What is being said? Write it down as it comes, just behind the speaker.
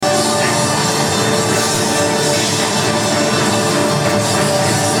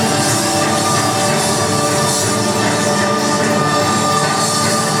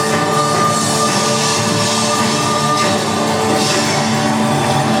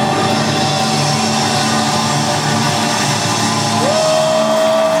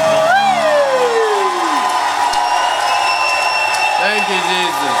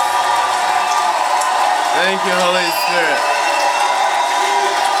Holy Spirit.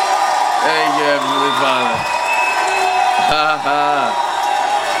 Thank you, Heavenly Father. Ha ha.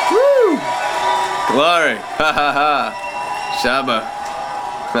 Woo! Glory. Ha ha ha. Shabbat.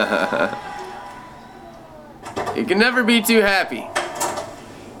 You can never be too happy.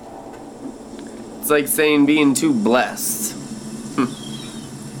 It's like saying being too blessed.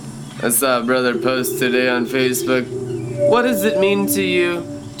 I saw a brother post today on Facebook. What does it mean to you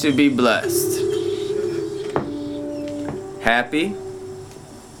to be blessed? Happy?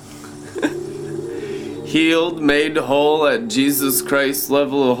 Healed, made whole at Jesus Christ's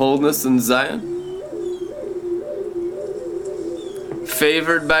level of wholeness in Zion?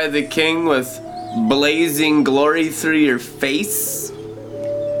 Favored by the King with blazing glory through your face?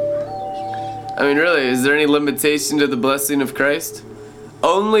 I mean, really, is there any limitation to the blessing of Christ?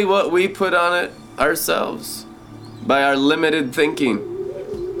 Only what we put on it ourselves, by our limited thinking.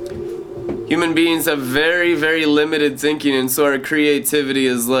 Human beings have very, very limited thinking, and so our creativity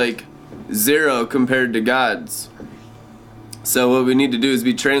is like zero compared to God's. So what we need to do is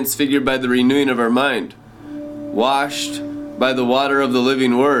be transfigured by the renewing of our mind, washed by the water of the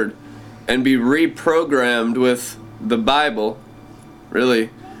living word, and be reprogrammed with the Bible, really,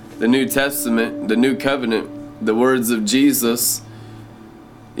 the New Testament, the New Covenant, the words of Jesus.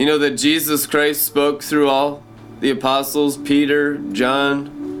 You know that Jesus Christ spoke through all the apostles, Peter,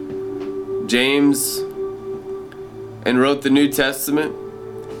 John, James, and wrote the New Testament.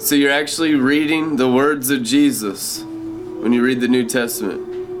 So you're actually reading the words of Jesus when you read the New Testament.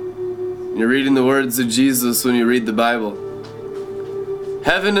 You're reading the words of Jesus when you read the Bible.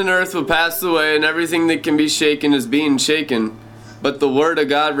 Heaven and earth will pass away, and everything that can be shaken is being shaken, but the Word of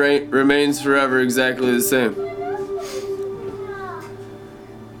God remains forever exactly the same.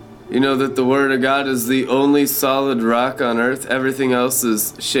 You know that the Word of God is the only solid rock on earth. Everything else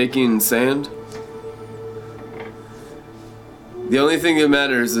is shaking sand. The only thing that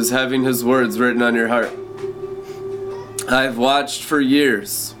matters is having His words written on your heart. I've watched for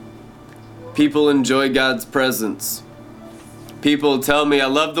years people enjoy God's presence. People tell me, I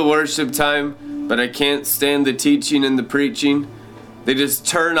love the worship time, but I can't stand the teaching and the preaching. They just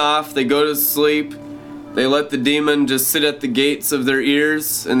turn off, they go to sleep. They let the demon just sit at the gates of their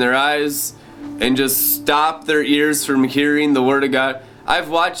ears and their eyes and just stop their ears from hearing the Word of God. I've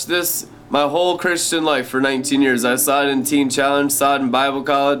watched this my whole Christian life for 19 years. I saw it in Teen Challenge, saw it in Bible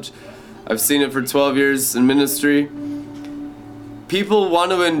college. I've seen it for 12 years in ministry. People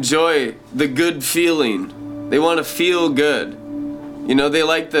want to enjoy the good feeling. They want to feel good. You know, they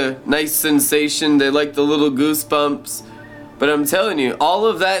like the nice sensation. They like the little goosebumps. But I'm telling you, all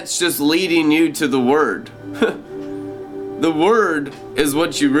of that's just leading you to the Word. The Word is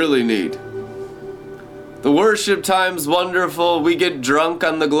what you really need. The worship time's wonderful. We get drunk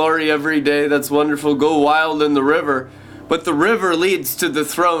on the glory every day. That's wonderful. Go wild in the river. But the river leads to the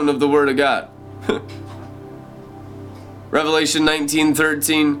throne of the Word of God. Revelation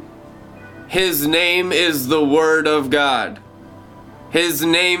 19:13. His name is the Word of God. His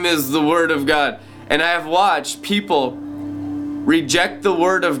name is the Word of God. And I have watched people reject the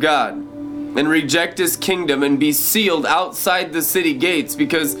Word of God and reject His kingdom and be sealed outside the city gates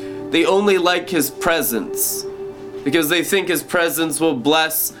because they only like His presence, because they think His presence will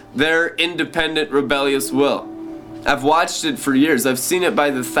bless their independent, rebellious will. I've watched it for years. I've seen it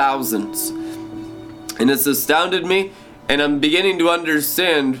by the thousands. And it's astounded me, and I'm beginning to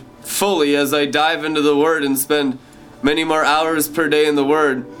understand fully as I dive into the Word and spend many more hours per day in the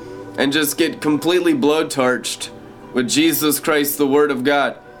Word and just get completely blowtorched with Jesus Christ, the Word of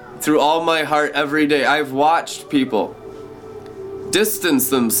God, through all my heart every day. I've watched people distance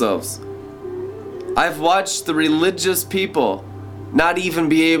themselves. I've watched the religious people not even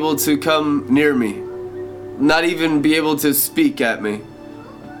be able to come near me, not even be able to speak at me.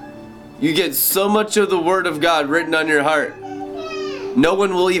 You get so much of the Word of God written on your heart, no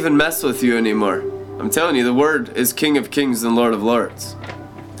one will even mess with you anymore. I'm telling you, the Word is King of Kings and Lord of Lords.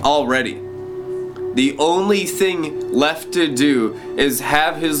 Already. The only thing left to do is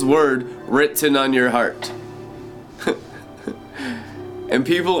have His Word written on your heart. And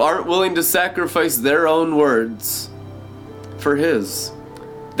people aren't willing to sacrifice their own words for His.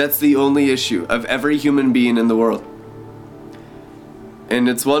 That's the only issue of every human being in the world. And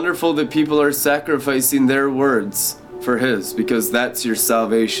it's wonderful that people are sacrificing their words for His, because that's your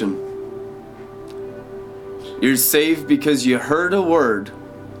salvation. You're saved because you heard a word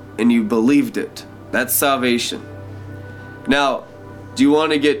and you believed it. That's salvation. Now, do you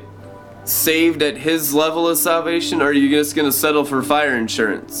want to get saved at His level of salvation, or are you just going to settle for fire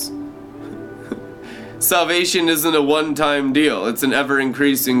insurance? Salvation isn't a one-time deal. It's an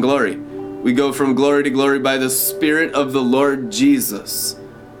ever-increasing glory. We go from glory to glory by the Spirit of the Lord Jesus.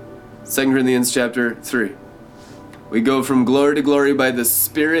 2 Corinthians chapter 3. We go from glory to glory by the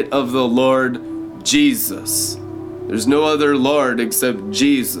Spirit of the Lord Jesus. There's no other Lord except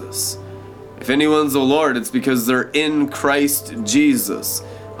Jesus. If anyone's a Lord, it's because they're in Christ Jesus.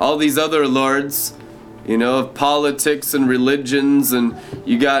 All these other lords, of politics and religions, and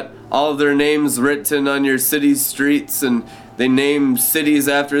you got all their names written on your city streets, and they name cities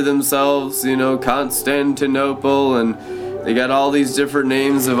after themselves, Constantinople, and they got all these different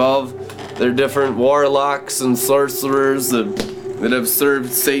names of all their different warlocks and sorcerers that have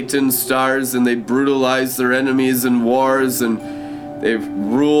served Satan's stars, and they brutalized their enemies in wars, and they've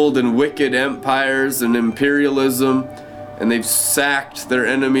ruled in wicked empires and imperialism, and they've sacked their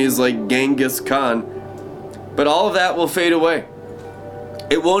enemies like Genghis Khan. But all of that will fade away.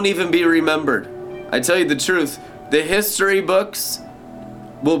 It won't even be remembered. I tell you the truth, the history books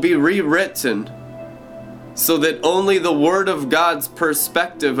will be rewritten so that only the Word of God's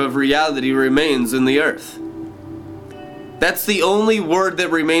perspective of reality remains in the earth. That's the only word that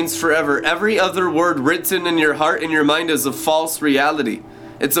remains forever. Every other word written in your heart and your mind is a false reality.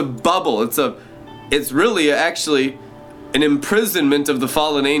 It's a bubble. It's really actually an imprisonment of the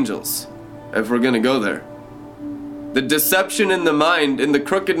fallen angels, if we're going to go there. The deception in the mind and the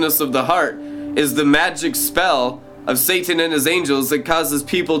crookedness of the heart is the magic spell of Satan and his angels that causes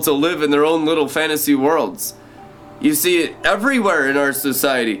people to live in their own little fantasy worlds. You see it everywhere in our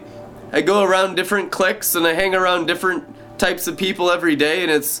society. I go around different cliques and I hang around different types of people every day,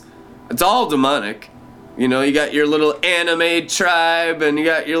 and it's all demonic. You got your little anime tribe, and you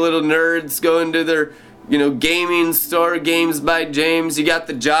got your little nerds going to their gaming store, Games by James. You got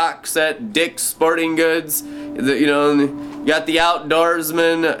the jocks at Dick's Sporting Goods. You got the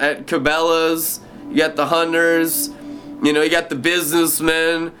outdoorsmen at Cabela's. You got the hunters. You got the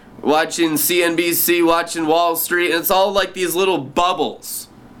businessmen watching CNBC, watching Wall Street. And it's all like these little bubbles.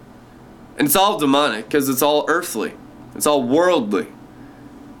 And it's all demonic because it's all earthly. It's all worldly.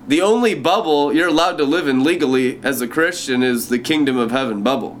 The only bubble you're allowed to live in legally as a Christian is the kingdom of heaven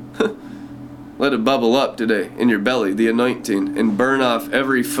bubble. Let it bubble up today in your belly, the anointing, and burn off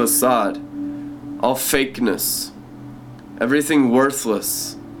every facade, all fakeness, everything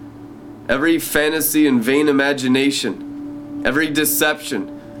worthless, every fantasy and vain imagination, every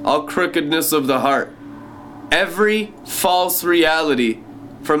deception, all crookedness of the heart, every false reality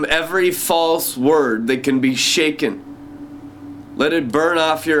from every false word that can be shaken. Let it burn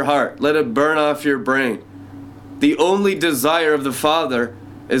off your heart. Let it burn off your brain. The only desire of the Father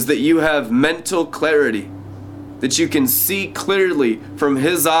is that you have mental clarity, that you can see clearly from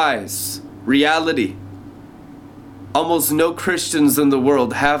His eyes reality. Almost no Christians in the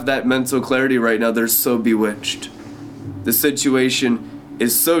world have that mental clarity right now. They're so bewitched. The situation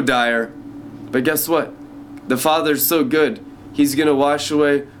is so dire. But guess what? The Father's so good. He's going to wash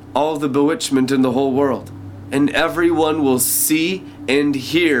away all the bewitchment in the whole world. And everyone will see and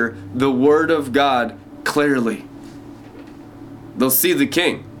hear the Word of God clearly. They'll see the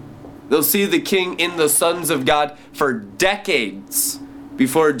King. They'll see the King in the sons of God for decades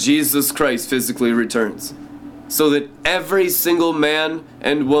before Jesus Christ physically returns. So that every single man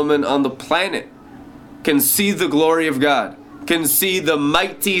and woman on the planet can see the glory of God, can see the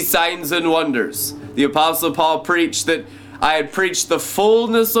mighty signs and wonders. The Apostle Paul preached that I had preached the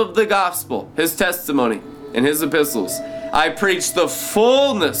fullness of the gospel, his testimony in his epistles. I preached the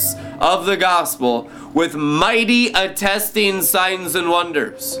fullness of the gospel with mighty attesting signs and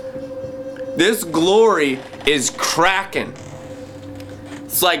wonders. This glory is cracking.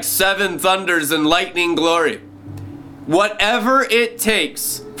 It's like seven thunders and lightning glory. Whatever it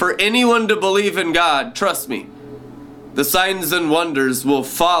takes for anyone to believe in God, trust me, the signs and wonders will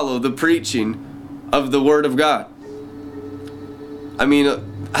follow the preaching of the Word of God. I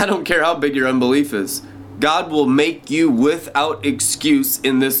mean, I don't care how big your unbelief is. God will make you without excuse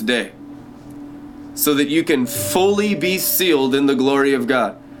in this day so that you can fully be sealed in the glory of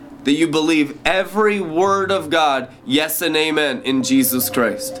God. That you believe every word of God, yes and amen, in Jesus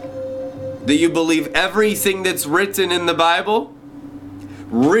Christ. That you believe everything that's written in the Bible,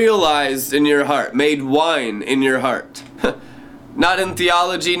 realized in your heart, made wine in your heart. Not in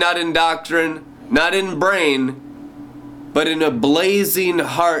theology, not in doctrine, not in brain, but in a blazing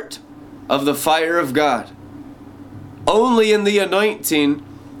heart of the fire of God. Only in the anointing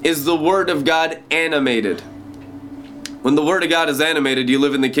is the Word of God animated. When the Word of God is animated, you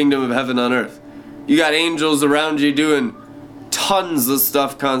live in the kingdom of heaven on earth. You got angels around you doing tons of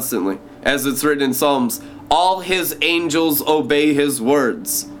stuff constantly. As it's written in Psalms, all His angels obey His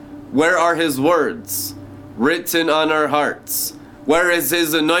words. Where are His words? Written on our hearts. Where is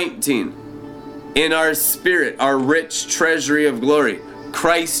His anointing? in our spirit, our rich treasury of glory,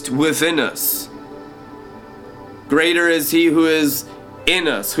 Christ within us. Greater is he who is in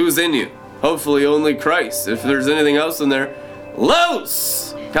us. Who's in you? Hopefully only Christ. If there's anything else in there,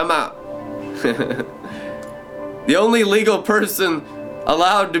 loose! Come out. The only legal person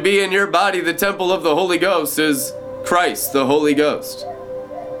allowed to be in your body, the temple of the Holy Ghost, is Christ, the Holy Ghost.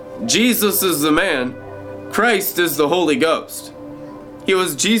 Jesus is the man. Christ is the Holy Ghost. He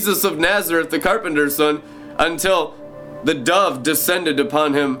was Jesus of Nazareth, the carpenter's son, until the dove descended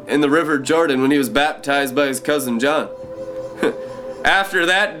upon him in the river Jordan when he was baptized by his cousin John. After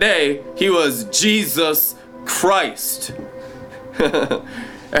that day, he was Jesus Christ.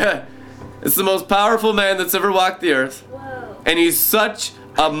 It's the most powerful man that's ever walked the earth. Whoa. And he's such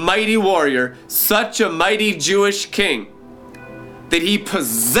a mighty warrior, such a mighty Jewish king, that he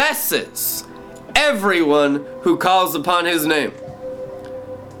possesses everyone who calls upon his name.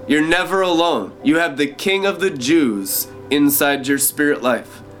 You're never alone. You have the King of the Jews inside your spirit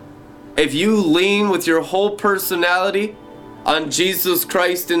life. If you lean with your whole personality on Jesus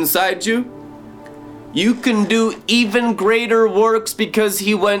Christ inside you, you can do even greater works because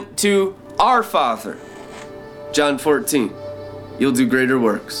he went to our Father. John 14. You'll do greater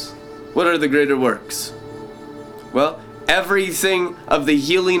works. What are the greater works? Well, everything of the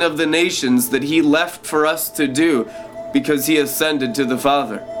healing of the nations that he left for us to do because he ascended to the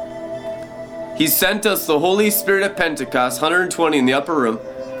Father. He sent us the Holy Spirit at Pentecost, 120 in the upper room.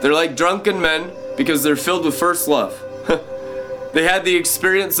 They're like drunken men because they're filled with first love. They had the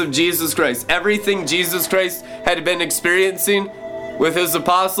experience of Jesus Christ. Everything Jesus Christ had been experiencing with his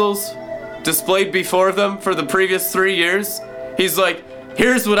apostles, displayed before them for the previous 3 years. He's like,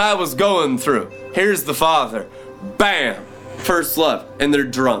 here's what I was going through. Here's the Father. Bam! First love. And they're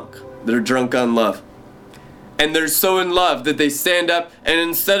drunk. They're drunk on love. And they're so in love that they stand up and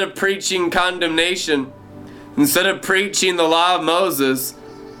instead of preaching condemnation, instead of preaching the law of Moses,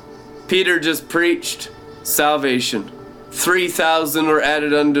 Peter just preached salvation. 3,000 were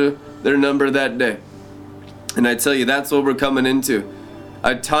added unto their number that day. And I tell you, that's what we're coming into.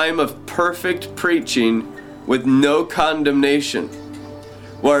 A time of perfect preaching with no condemnation.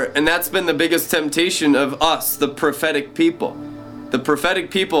 And that's been the biggest temptation of us, the prophetic people. The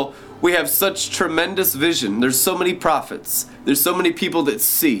prophetic people, we have such tremendous vision. There's so many prophets. There's so many people that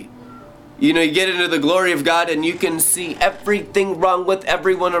see. You know, you get into the glory of God and you can see everything wrong with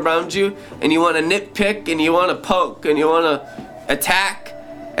everyone around you, and you want to nitpick and you want to poke and you want to attack.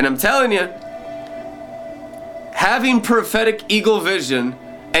 And I'm telling you, having prophetic eagle vision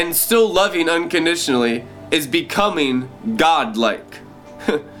and still loving unconditionally is becoming God-like.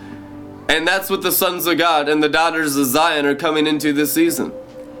 And that's what the sons of God and the daughters of Zion are coming into this season.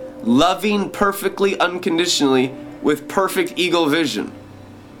 Loving perfectly unconditionally with perfect eagle vision.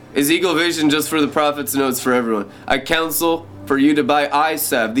 Is eagle vision just for the prophets? No, it's for everyone. I counsel for you to buy eye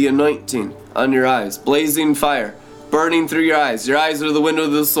salve, the anointing on your eyes, blazing fire, burning through your eyes. Your eyes are the window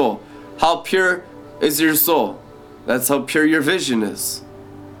of the soul. How pure is your soul? That's how pure your vision is.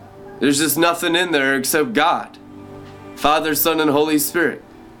 There's just nothing in there except God. Father, Son, and Holy Spirit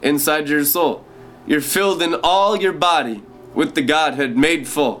inside your soul. You're filled in all your body with the Godhead made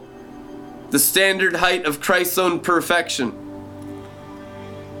full. The standard height of Christ's own perfection.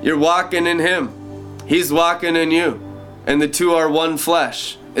 You're walking in him. He's walking in you. And the two are one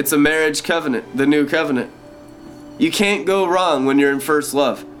flesh. It's a marriage covenant, the new covenant. You can't go wrong when you're in first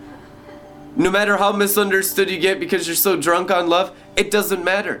love. No matter how misunderstood you get because you're so drunk on love, it doesn't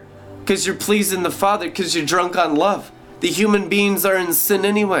matter. Because you're pleasing the Father because you're drunk on love. The human beings are in sin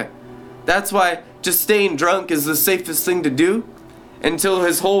anyway. That's why just staying drunk is the safest thing to do until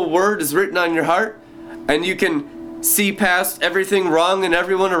his whole word is written on your heart and you can see past everything wrong in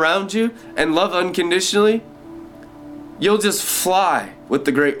everyone around you and love unconditionally. You'll just fly with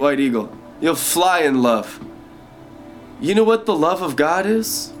the great white eagle. You'll fly in love. You know what the love of God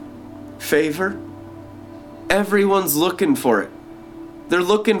is? Favor. Everyone's looking for it. They're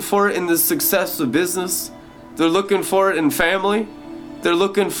looking for it in the success of business. They're looking for it in family. They're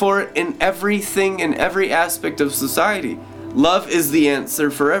looking for it in everything, in every aspect of society. Love is the answer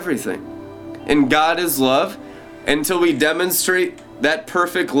for everything. And God is love. Until we demonstrate that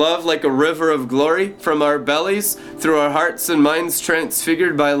perfect love like a river of glory from our bellies through our hearts and minds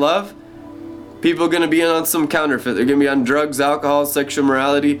transfigured by love, people are going to be on some counterfeit. They're going to be on drugs, alcohol, sexual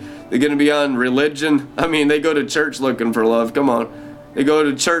morality. They're going to be on religion. I mean, they go to church looking for love. Come on. They go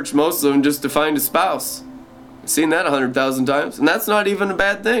to church, most of them, just to find a spouse. I've seen that 100,000 times. And that's not even a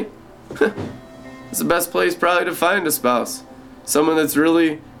bad thing. It's the best place probably to find a spouse. Someone that's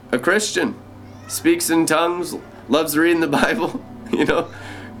really a Christian. Speaks in tongues, loves reading the Bible, you know,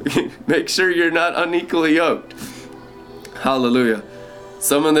 Make sure you're not unequally yoked. Hallelujah.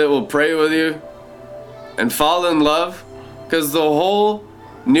 Someone that will pray with you and fall in love, because the whole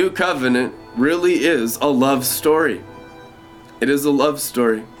new covenant really is a love story. It is a love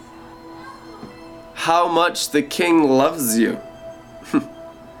story. How much the King loves you.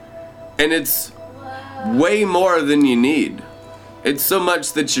 And it's way more than you need. It's so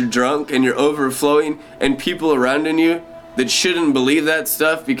much that you're drunk and you're overflowing, and people around you that shouldn't believe that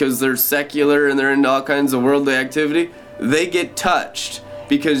stuff because they're secular and they're into all kinds of worldly activity, they get touched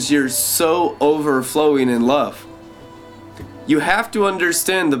because you're so overflowing in love. You have to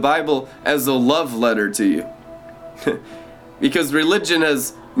understand the Bible as a love letter to you. Because religion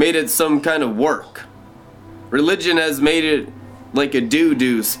has made it some kind of work. Religion has made it like a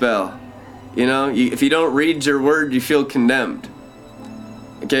do-do spell. You know, if you don't read your word, you feel condemned.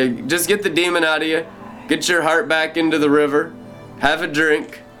 Okay, just get the demon out of you. Get your heart back into the river. Have a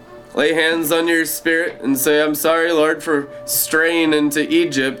drink. Lay hands on your spirit and say, I'm sorry, Lord, for straying into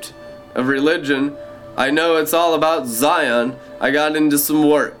Egypt of religion. I know it's all about Zion. I got into some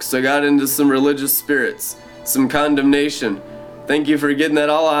works. I got into some religious spirits, some condemnation. Thank you for getting that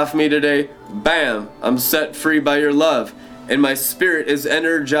all off me today. Bam! I'm set free by your love. And my spirit is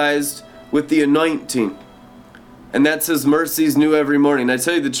energized with the anointing. And that's His mercies new every morning. I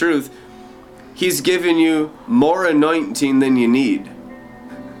tell you the truth, He's given you more anointing than you need.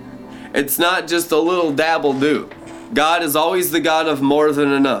 It's not just a little dabble do. God is always the God of more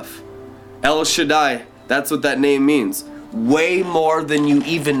than enough. El Shaddai, that's what that name means. Way more than you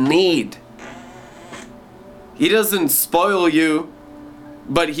even need. He doesn't spoil you,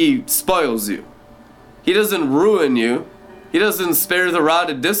 but He spoils you. He doesn't ruin you. He doesn't spare the rod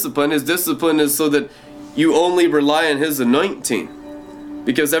of discipline. His discipline is so that you only rely on His anointing.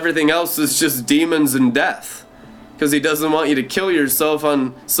 Because everything else is just demons and death. Because He doesn't want you to kill yourself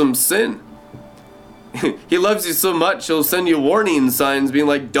on some sin. He loves you so much, He'll send you warning signs being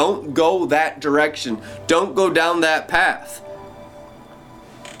like, don't go that direction. Don't go down that path.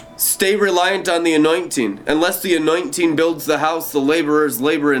 Stay reliant on the anointing. Unless the anointing builds the house, the laborers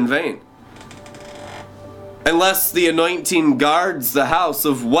labor in vain. Unless the anointing guards the house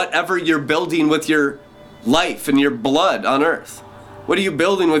of whatever you're building with your life and your blood on earth. What are you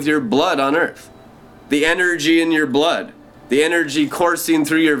building with your blood on earth? The energy in your blood. The energy coursing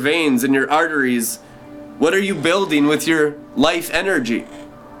through your veins and your arteries. What are you building with your life energy?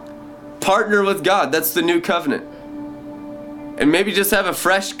 Partner with God. That's the new covenant. And maybe just have a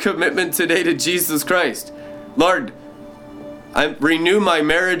fresh commitment today to Jesus Christ. Lord, I renew my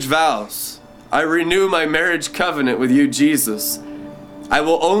marriage vows. I renew my marriage covenant with you, Jesus. I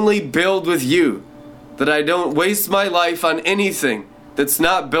will only build with you, that I don't waste my life on anything that's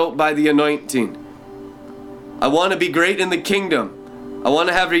not built by the anointing. I want to be great in the kingdom. I want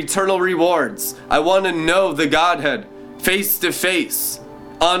to have eternal rewards. I want to know the Godhead face to face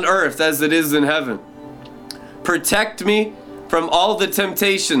on earth as it is in heaven. Protect me from all the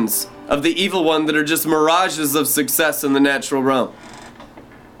temptations of the evil one that are just mirages of success in the natural realm.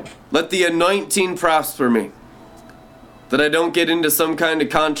 Let the anointing prosper me, that I don't get into some kind of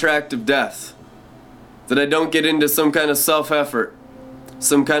contract of death, that I don't get into some kind of self-effort,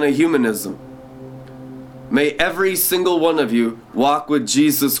 some kind of humanism. May every single one of you walk with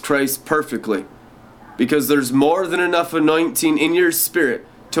Jesus Christ perfectly, because there's more than enough anointing in your spirit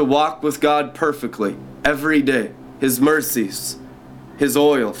to walk with God perfectly every day. His mercies, His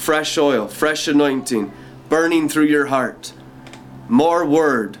oil, fresh anointing, burning through your heart. More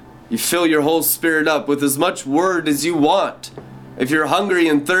word. You fill your whole spirit up with as much word as you want. If you're hungry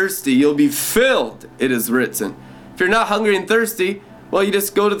and thirsty, you'll be filled, it is written. If you're not hungry and thirsty, well, you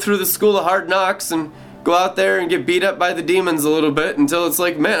just go through the school of hard knocks and go out there and get beat up by the demons a little bit until it's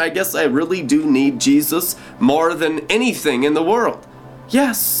like, man, I guess I really do need Jesus more than anything in the world.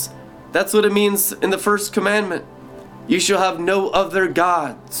 Yes, that's what it means in the first commandment. You shall have no other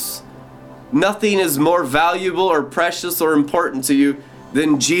gods. Nothing is more valuable or precious or important to you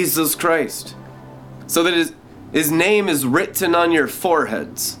than Jesus Christ. So that His name is written on your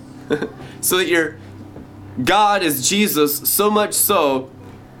foreheads. So that your God is Jesus, so much so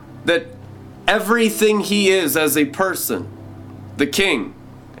that everything He is as a person, the King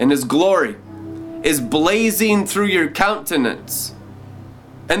and His glory, is blazing through your countenance.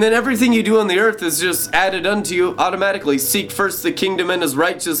 And then everything you do on the earth is just added unto you automatically. Seek first the kingdom and His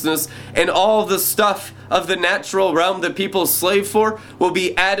righteousness, and all the stuff of the natural realm that people slave for will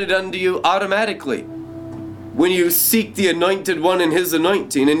be added unto you automatically. When you seek the anointed one and His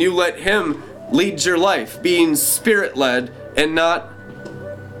anointing, and you let Him lead your life, being spirit-led and not,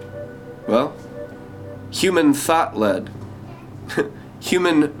 well, human thought-led.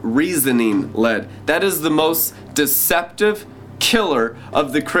 human reasoning led. That is the most deceptive killer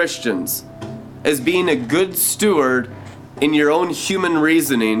of the Christians, as being a good steward in your own human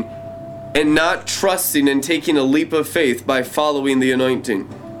reasoning and not trusting and taking a leap of faith by following the anointing.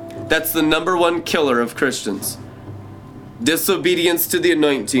 That's the number one killer of Christians. Disobedience to the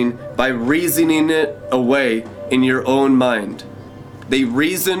anointing by reasoning it away in your own mind. They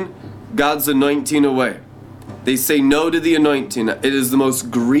reason God's anointing away. They say no to the anointing. It is the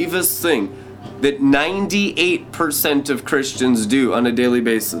most grievous thing that 98% of Christians do on a daily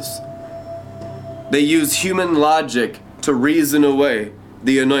basis. They use human logic to reason away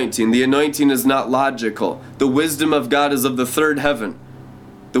the anointing. The anointing is not logical. The wisdom of God is of the third heaven.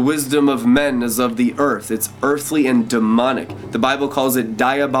 The wisdom of men is of the earth. It's earthly and demonic. The Bible calls it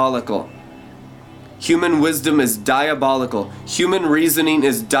diabolical. Human wisdom is diabolical. Human reasoning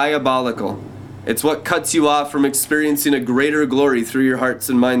is diabolical. It's what cuts you off from experiencing a greater glory through your hearts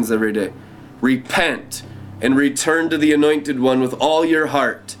and minds every day. Repent and return to the Anointed One with all your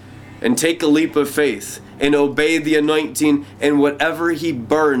heart, and take a leap of faith and obey the anointing and whatever He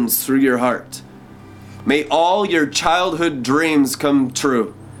burns through your heart. May all your childhood dreams come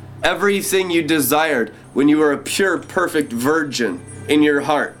true. Everything you desired when you were a pure, perfect virgin in your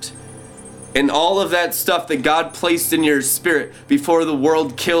heart. And all of that stuff that God placed in your spirit before the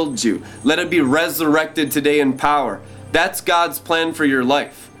world killed you, let it be resurrected today in power. That's God's plan for your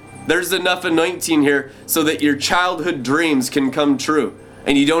life. There's enough anointing here so that your childhood dreams can come true.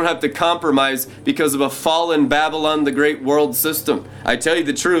 And you don't have to compromise because of a fallen Babylon, the great world system. I tell you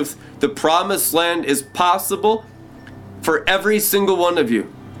the truth, the promised land is possible for every single one of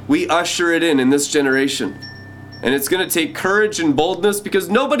you. We usher it in this generation. And it's going to take courage and boldness because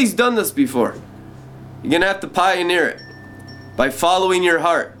nobody's done this before. You're going to have to pioneer it by following your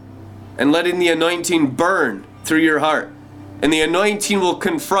heart and letting the anointing burn through your heart. And the anointing will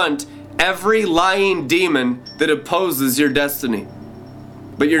confront every lying demon that opposes your destiny.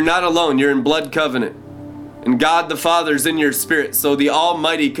 But you're not alone. You're in blood covenant. And God the Father's in your spirit. So the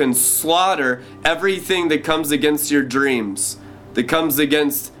Almighty can slaughter everything that comes against your dreams, that comes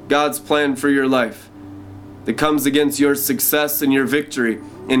against God's plan for your life, that comes against your success and your victory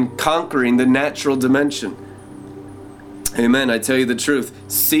in conquering the natural dimension. Amen. I tell you the truth.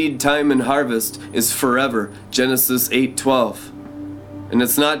 Seed time and harvest is forever. Genesis 8:12. And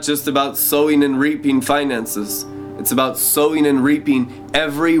it's not just about sowing and reaping finances. It's about sowing and reaping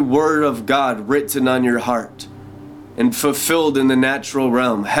every word of God written on your heart and fulfilled in the natural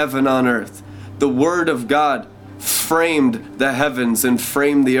realm, heaven on earth. The word of God framed the heavens and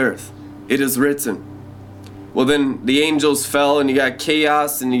framed the earth. It is written. Well, then the angels fell and you got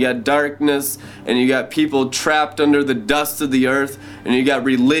chaos and you got darkness and you got people trapped under the dust of the earth and you got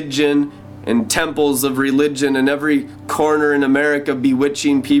religion and temples of religion in every corner in America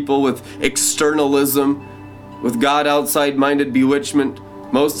bewitching people with externalism, with God outside-minded bewitchment.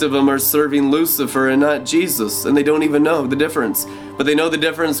 Most of them are serving Lucifer and not Jesus, and they don't even know the difference. But they know the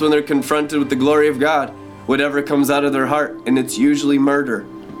difference when they're confronted with the glory of God, whatever comes out of their heart, and it's usually murder.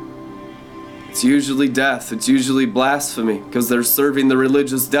 It's usually death. It's usually blasphemy, because they're serving the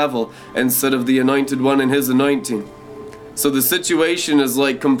religious devil instead of the Anointed One and His anointing. So the situation is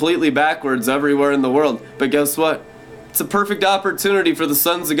like completely backwards everywhere in the world. But guess what? It's a perfect opportunity for the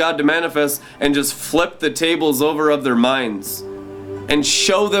sons of God to manifest and just flip the tables over of their minds and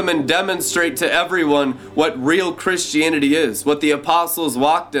show them and demonstrate to everyone what real Christianity is, what the apostles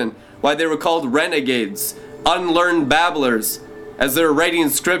walked in, why they were called renegades, unlearned babblers. As they were writing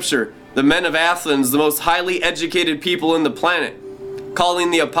scripture, the men of Athens, the most highly educated people in the planet,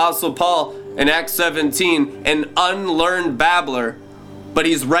 calling the apostle Paul in Acts 17 an unlearned babbler, but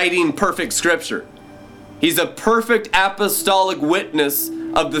he's writing perfect scripture. He's a perfect apostolic witness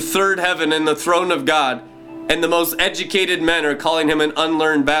of the third heaven and the throne of God, and the most educated men are calling him an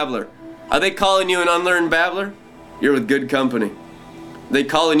unlearned babbler. Are they calling you an unlearned babbler? You're with good company. Are they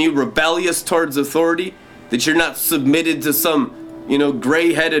calling you rebellious towards authority? That you're not submitted to some,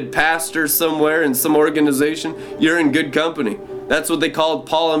 gray-headed pastor somewhere in some organization? You're in good company. That's what they called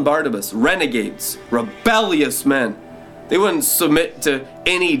Paul and Barnabas. Renegades, rebellious men. They wouldn't submit to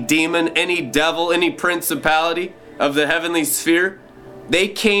any demon, any devil, any principality of the heavenly sphere. They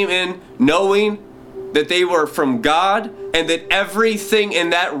came in knowing that they were from God and that everything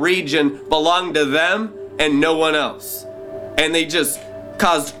in that region belonged to them and no one else. And they just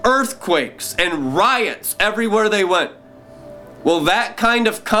caused earthquakes and riots everywhere they went. Will that kind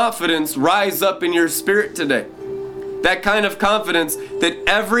of confidence rise up in your spirit today? That kind of confidence that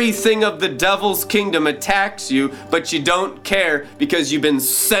everything of the devil's kingdom attacks you, but you don't care because you've been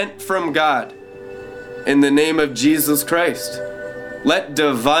sent from God in the name of Jesus Christ. Let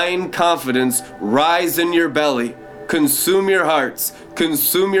divine confidence rise in your belly, consume your hearts,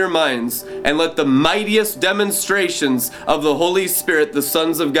 consume your minds, and let the mightiest demonstrations of the Holy Spirit, the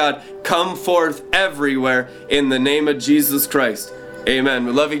sons of God, come forth everywhere in the name of Jesus Christ. Amen.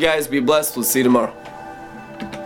 We love you guys. Be blessed. We'll see you tomorrow.